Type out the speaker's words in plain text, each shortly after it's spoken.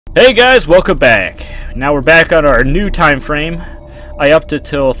Hey guys, welcome back. Now we're back on our new time frame. I upped it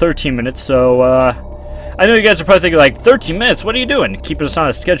till 13 minutes, so I know you guys are probably thinking like, 13 minutes, what are you doing? Keeping us on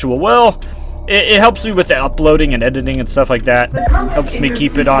a schedule. Well, it helps me with the uploading and editing and stuff like that. Helps me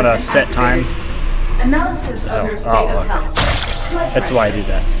keep it on a set time. Analysis of your state of health. That's why I do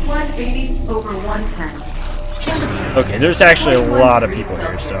that. 180/110. Okay, there's actually a lot of people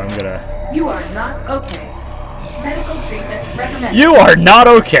here, so I'm gonna... You are not okay. Medical treatment recommended. You are not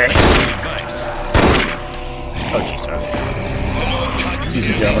okay! Oh jeez, okay. Excuse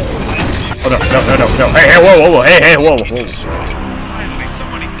me, gentlemen. Oh no, no. Hey, whoa, hey, whoa. Finally,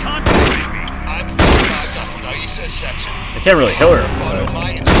 somebody contacted me. I can't really hear her.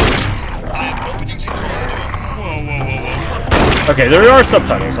 Whoa. Okay, there are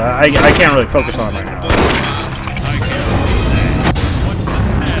subtitles. I can't really focus on them right now. I can see that. What's the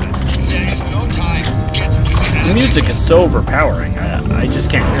status? The music is so overpowering. I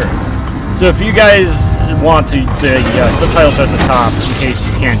just can't hear it. So if you guys want to, the subtitles are at the top in case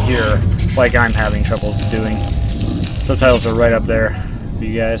you can't hear, like I'm having trouble doing. Subtitles are right up there for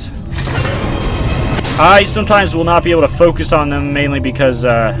you guys. I sometimes will not be able to focus on them, mainly because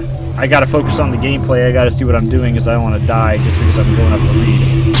I gotta focus on the gameplay. I gotta see what I'm doing because I don't want to die just because I'm going up the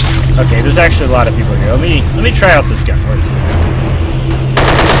lead. Okay, there's actually a lot of people here. Let me try out this gun. Where is it?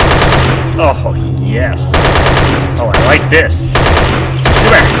 Oh yes. Oh, I like this.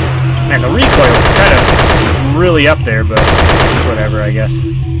 Come here. Man, the recoil is kind of really up there, but it's whatever, I guess.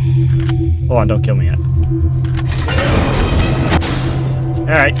 Hold on, don't kill me yet.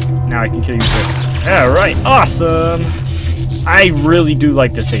 Alright, now I can kill you with this. Alright, awesome! I really do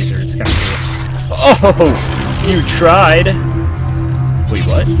like this taser, it's kind of cool. Oh, you tried! Wait,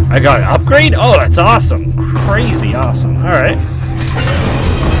 what? I got an upgrade? Oh, that's awesome! Crazy awesome, alright.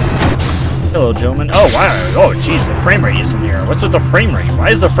 Hello, gentlemen. Oh, wow. Oh, jeez, the frame rate isn't here. What's with the frame rate?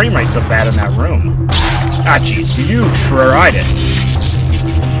 Why is the frame rate so bad in that room? Ah, jeez, you tried it.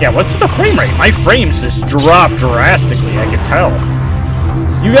 Yeah, what's with the frame rate? My frames just dropped drastically, I can tell.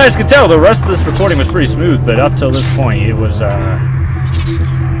 You guys can tell the rest of this recording was pretty smooth, but up till this point, it was,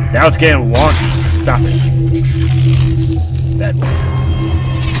 now it's getting wonky. Stop it. Bad boy.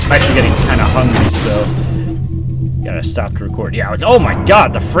 I'm actually getting kind of hungry, so... Gotta stop to record. Yeah, like, oh my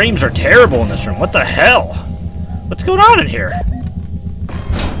god, the frames are terrible in this room. What the hell? What's going on in here?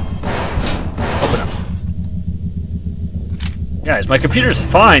 Open up. Guys, my computer's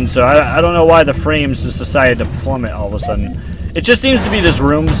fine, so I don't know why the frames just decided to plummet all of a sudden. It just seems to be this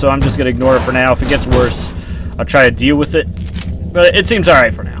room, so I'm just gonna ignore it for now. If it gets worse, I'll try to deal with it. But it seems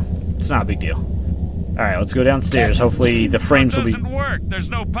alright for now. It's not a big deal. Alright, let's go downstairs. Hopefully the frames will be... It doesn't work. There's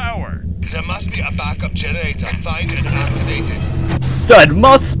no power. There must be a backup generator. Find it and activate it. There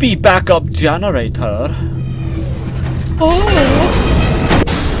must be backup generator.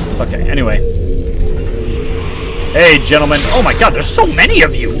 Oh. Okay, anyway. Hey, gentlemen. Oh my god, there's so many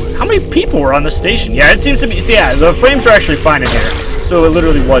of you. How many people were on the station? Yeah, it seems to be... See, yeah, the frames are actually fine in here. So it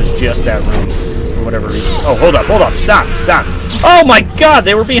literally was just that room. For whatever reason. Oh, hold up. Stop. Oh my god,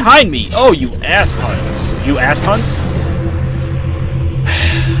 they were behind me. Oh, you ass hunts. You ass hunts?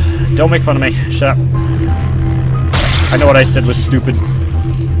 Don't make fun of me. Shut up. I know what I said was stupid.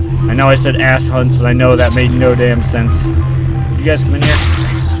 I know I said ass hunts, and I know that made no damn sense. You guys come in here?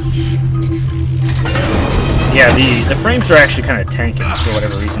 Thanks. Yeah, the frames are actually kind of tanking for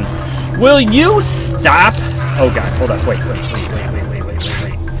whatever reason. Will you stop? Oh god, hold up. Wait.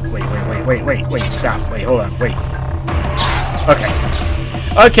 Stop. Wait, hold on. Wait. Okay.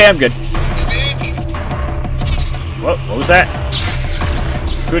 Okay, I'm good. What was that?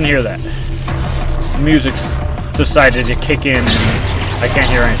 Couldn't hear that. The music's decided to kick in and I can't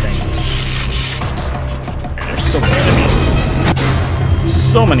hear anything. And there's so many enemies.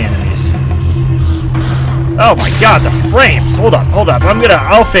 So many enemies. Oh my god, the frames! Hold up.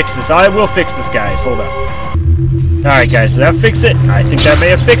 I'll fix this. I will fix this, guys. Hold up. Alright, guys, did that fix it? I think I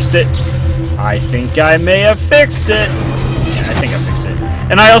may have fixed it. Yeah, I think I fixed it.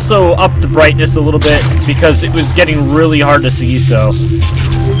 And I also upped the brightness a little bit because it was getting really hard to see, so...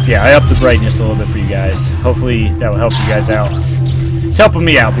 Yeah, I upped the brightness a little bit for you guys. Hopefully that will help you guys out. It's helping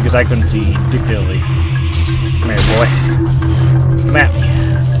me out because I couldn't see particularly. Come here, boy. Come at me.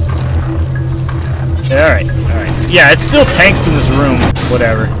 Alright. Yeah, it still tanks in this room.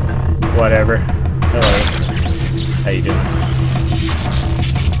 Whatever. Hello. How you doing?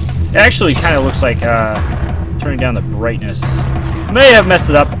 It actually kind of looks like turning down the brightness. May have messed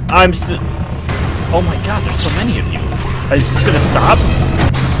it up. I'm still... Oh my god, there's so many of you. Is this gonna stop?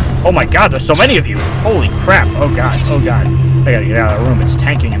 Oh my god, there's so many of you! Holy crap! Oh god! I gotta get out of the room. It's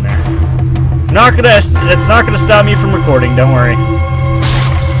tanking in there. It's not gonna stop me from recording. Don't worry.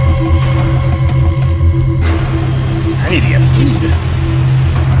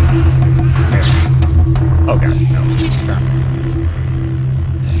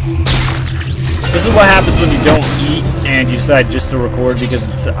 what happens when you don't eat and you decide just to record, because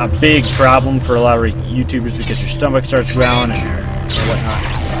it's a big problem for a lot of YouTubers because your stomach starts growling and or whatnot.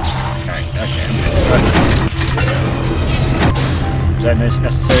 Okay. Is that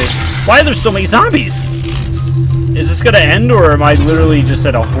necessary? Why are there so many zombies? Is this gonna end, or am I literally just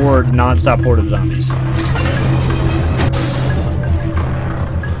at a horde, non-stop horde of zombies?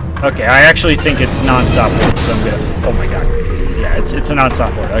 Okay, I actually think it's non-stop horde, so I'm gonna... Oh my god. Yeah, it's a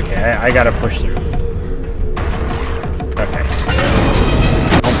non-stop horde. Okay, I gotta push through. Okay.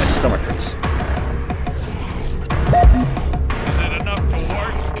 Oh, my stomach hurts. Is it enough to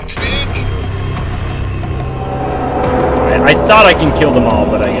work? I thought I can kill them all,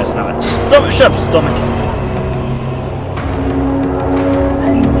 but I guess not. Stomach, shut up, stomach.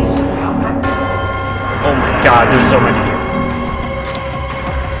 Oh my god, there's so many here.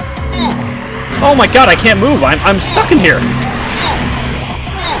 Oh my god, I can't move. I'm stuck in here.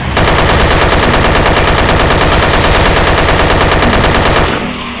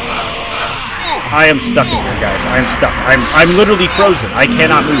 I am stuck in here, guys. I am stuck. I'm literally frozen. I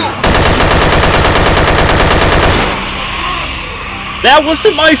cannot move. That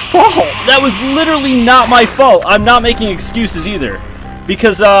wasn't my fault. That was literally not my fault. I'm not making excuses either,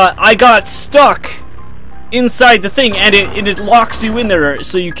 because I got stuck inside the thing, and it locks you in there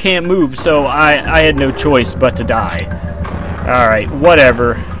so you can't move, so I had no choice but to die. Alright,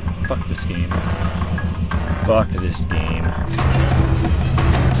 whatever. Fuck this game. Fuck this game.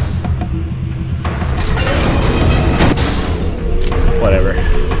 Whatever.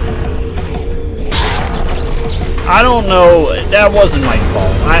 I don't know, that wasn't my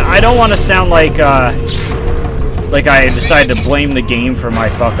fault. I don't want to sound like I decided to blame the game for my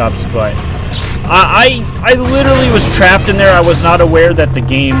fuck-ups, but I literally was trapped in there. I was not aware that the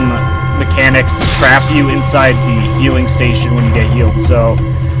game mechanics trap you inside the healing station when you get healed. So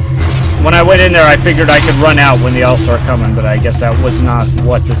when I went in there, I figured I could run out when they all start coming, but I guess that was not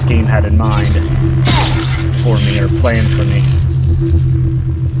what this game had in mind for me, or planned for me.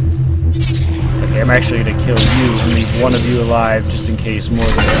 Okay, I'm actually going to kill you and leave one of you alive just in case more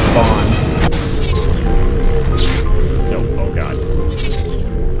of them spawn. Nope, oh god.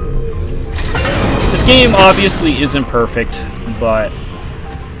 This game obviously isn't perfect, but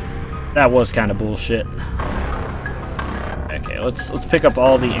that was kind of bullshit. Okay, let's pick up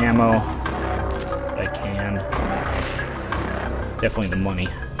all the ammo that I can. Definitely the money.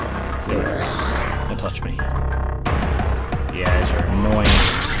 Don't touch me. You guys are annoying.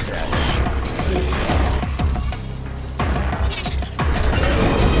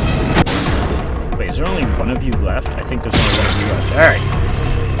 Wait, is there only one of you left? I think there's only one of you left. Alright.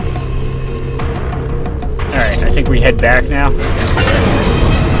 Alright, I think we head back now. Oh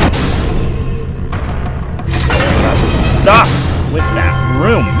my god, stop with that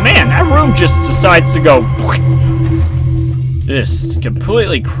room. Man, that room just decides to go... Just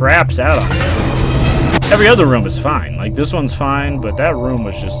completely craps out on me. Every other room is fine. Like, this one's fine, but that room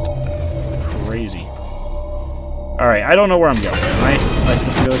was just crazy. Alright, I don't know where I'm going. Am I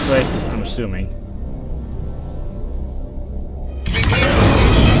supposed to go this way? I'm assuming.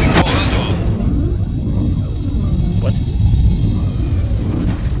 What?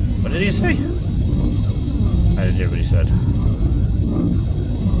 What did he say? I didn't hear what he said.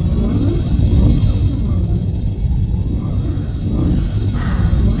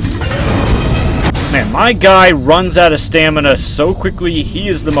 Man, my guy runs out of stamina so quickly, he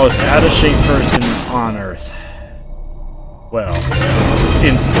is the most out-of-shape person on Earth. Well,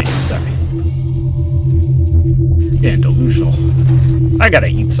 in space, sorry. And delusional. I gotta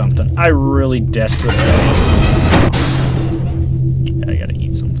eat something. I really desperately gotta eat something. So. Yeah, I gotta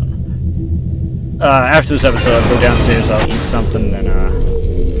eat something. After this episode, I'll go downstairs, I'll eat something, then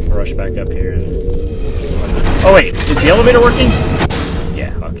rush back up here. And... Oh wait, is the elevator working?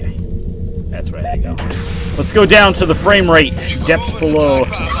 Yeah, okay. That's right, I go. Let's go down to the frame rate. Depths below.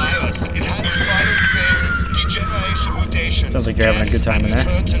 Sounds like you're having a good time in there.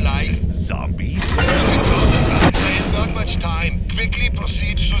 Zombies?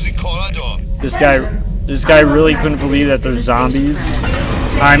 This guy really couldn't believe that there's zombies.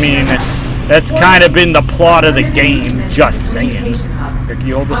 I mean, that's kind of been the plot of the game, just saying. Here, can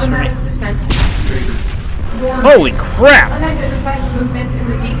you hold this for me? Holy crap!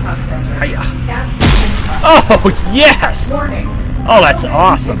 Hiya. Oh, yes! Oh, that's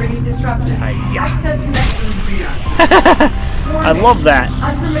awesome. Hiya. I love that.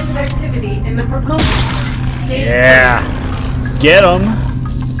 Yeah. Get him.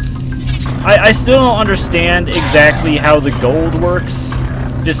 I still don't understand exactly how the gold works.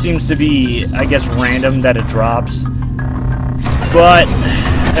 It just seems to be, I guess, random that it drops. But,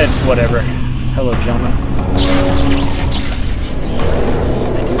 it's whatever. Hello, gentlemen.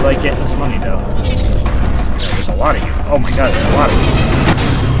 I do like getting this money, though. Yeah, there's a lot of you. Oh my god, there's a lot of you.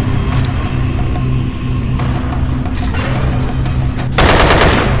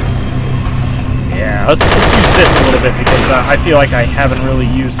 Yeah, let's use this a little bit because I feel like I haven't really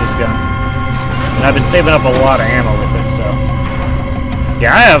used this gun. And I've been saving up a lot of ammo with it, so...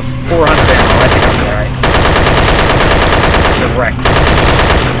 Yeah, I have 400 ammo. I think I'm alright. Get wrecked.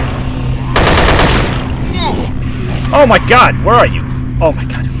 Oh my god, where are you? Oh my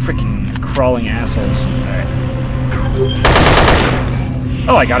god, freaking crawling assholes. Alright.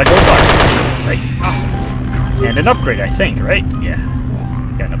 Oh, I got a gold bar. Right, awesome. And an upgrade, I think, right? Yeah.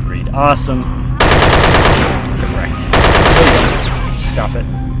 Got an upgrade. Awesome. Get wrecked. There you go. Stop it.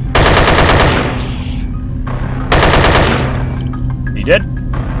 You dead?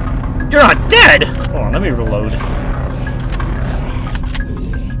 You're not dead! Hold on, let me reload.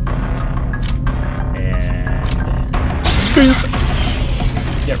 And... boop!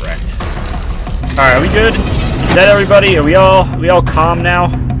 Get wrecked. Alright, are we good? Is that everybody? Are we all calm now?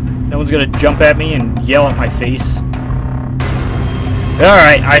 No one's gonna jump at me and yell at my face?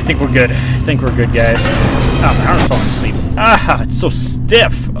 Alright, I think we're good. I think we're good, guys. Oh, my arm's falling asleep. Ah, it's so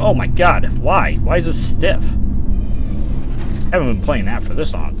stiff! Oh my god, why? Why is it stiff? I haven't been playing that for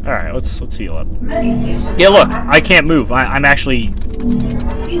this long. Alright, let's heal up. Yeah, look, I can't move. I'm actually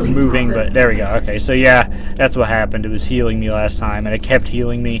moving, but there we go. Okay, so yeah, that's what happened. It was healing me last time, and it kept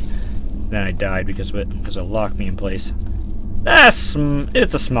healing me. Then I died because of it, because it locked me in place. It's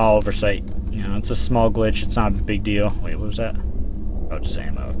a small oversight. You know, it's a small glitch. It's not a big deal. Wait, what was that? Oh, just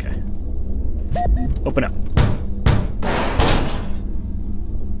ammo. Okay. Open up.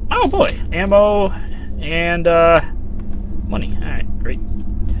 Oh boy, ammo and money. Alright, great.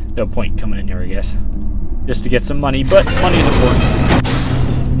 No point coming in here, I guess. Just to get some money, but money's important.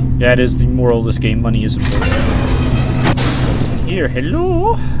 That is the moral of this game. Money is important. What's in here?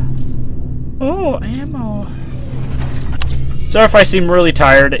 Hello? Oh, ammo. Sorry if I seem really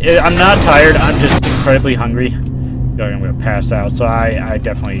tired. I'm not tired, I'm just incredibly hungry. I'm gonna pass out, so I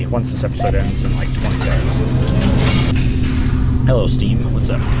definitely, once this episode ends in like 20 seconds. Hello, Steam. What's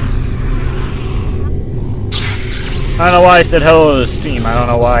up? I don't know why I said hello to Steam. I don't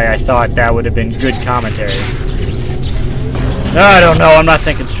know why I thought that would have been good commentary. I don't know. I'm not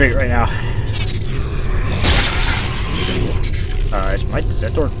thinking straight right now.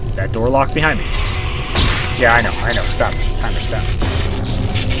 Is that door locked behind me? Yeah, I know. Stop. Timer, stop.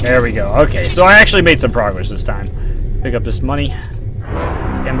 There we go. Okay, so I actually made some progress this time. Pick up this money.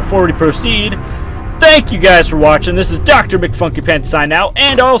 And before we proceed, thank you guys for watching. This is Dr. McFunkyPants signing out,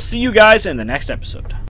 and I'll see you guys in the next episode.